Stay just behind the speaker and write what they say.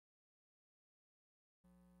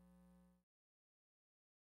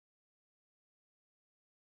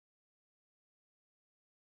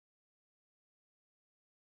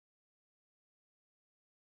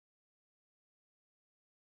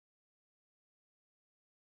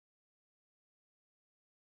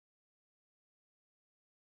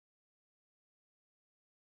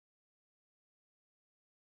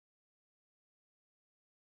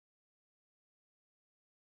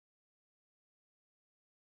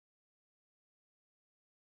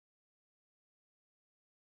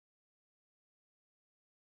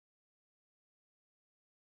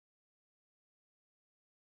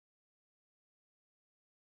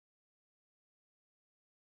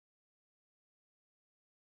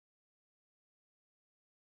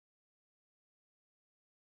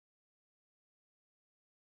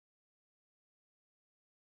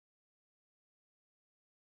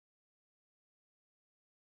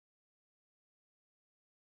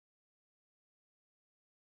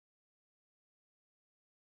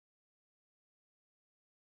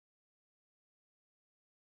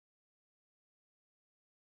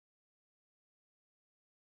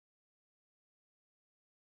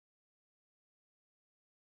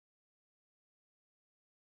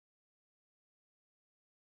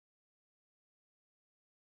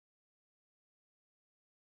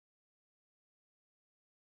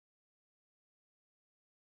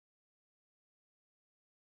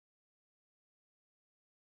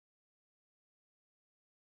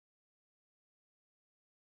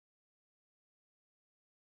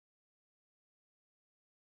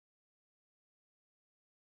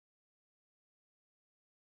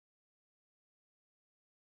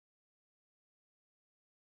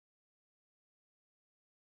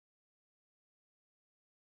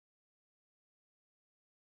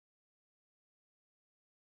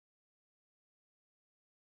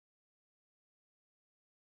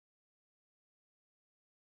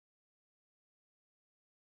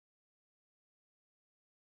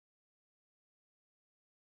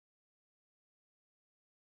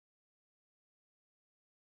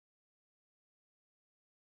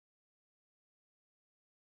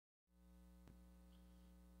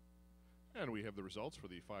And we have the results for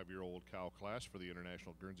the 5-year-old cow class for the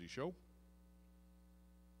International Guernsey Show.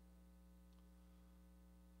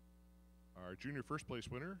 Our junior first place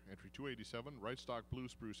winner, entry 287, Right Stock Blue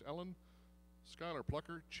Spruce Ellen, Skylar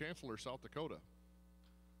Plucker, Chancellor, South Dakota.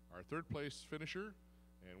 Our third place finisher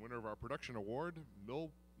and winner of our production award,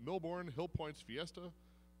 Milborn Hill Points Fiesta,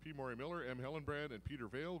 P. Maury Miller, M. Hellenbrand, and Peter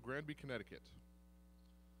Vale, Granby, Connecticut.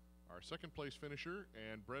 Our second place finisher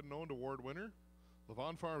and Bred and Owned Award winner,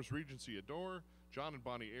 Levon Farms Regency Adore, John and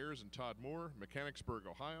Bonnie Ayers and Todd Moore, Mechanicsburg,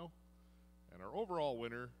 Ohio. And our overall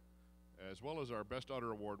winner, as well as our Best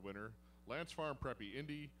Udder Award winner, Lance Farm Preppy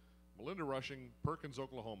Indy, Melinda Rushing, Perkins,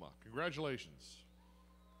 Oklahoma. Congratulations.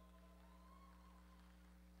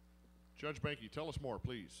 Judge Banky, tell us more,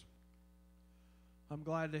 please. I'm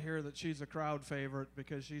glad to hear that she's a crowd favorite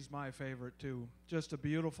because she's my favorite too. Just a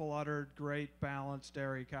beautiful uddered, great balanced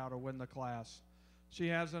dairy cow to win the class. She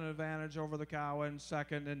has an advantage over the cow in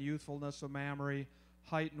second in youthfulness of mammary,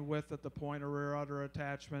 height and width at the point of rear udder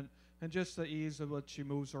attachment, and just the ease of which she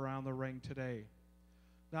moves around the ring today.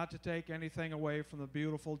 Not to take anything away from the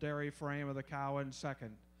beautiful dairy frame of the cow in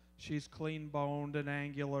second. She's clean boned and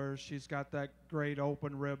angular. She's got that great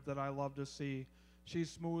open rib that I love to see. She's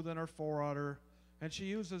smooth in her forudder, and she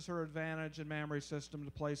uses her advantage and mammary system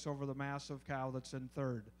to place over the massive cow that's in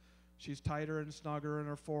third. She's tighter and snugger in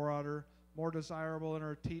her forudder, more desirable in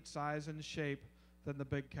her teat size and shape than the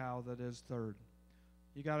big cow that is third.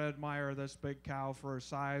 You got to admire this big cow for her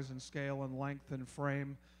size and scale and length and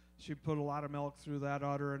frame. She put a lot of milk through that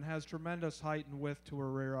udder and has tremendous height and width to her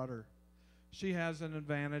rear udder. She has an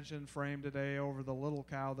advantage in frame today over the little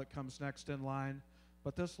cow that comes next in line,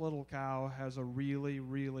 but this little cow has a really,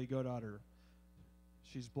 really good udder.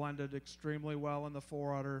 She's blended extremely well in the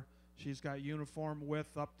forudder. She's got uniform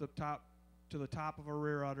width up the top to the top of her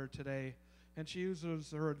rear udder today, and she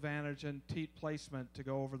uses her advantage in teat placement to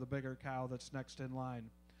go over the bigger cow that's next in line.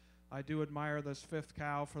 I do admire this fifth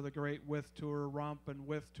cow for the great width to her rump and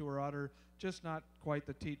width to her udder, just not quite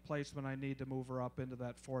the teat placement I need to move her up into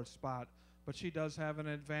that fourth spot. But she does have an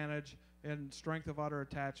advantage in strength of udder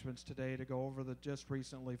attachments today to go over the just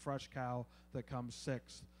recently fresh cow that comes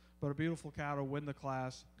sixth. But a beautiful cow to win the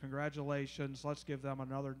class. Congratulations. Let's give them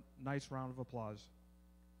another nice round of applause.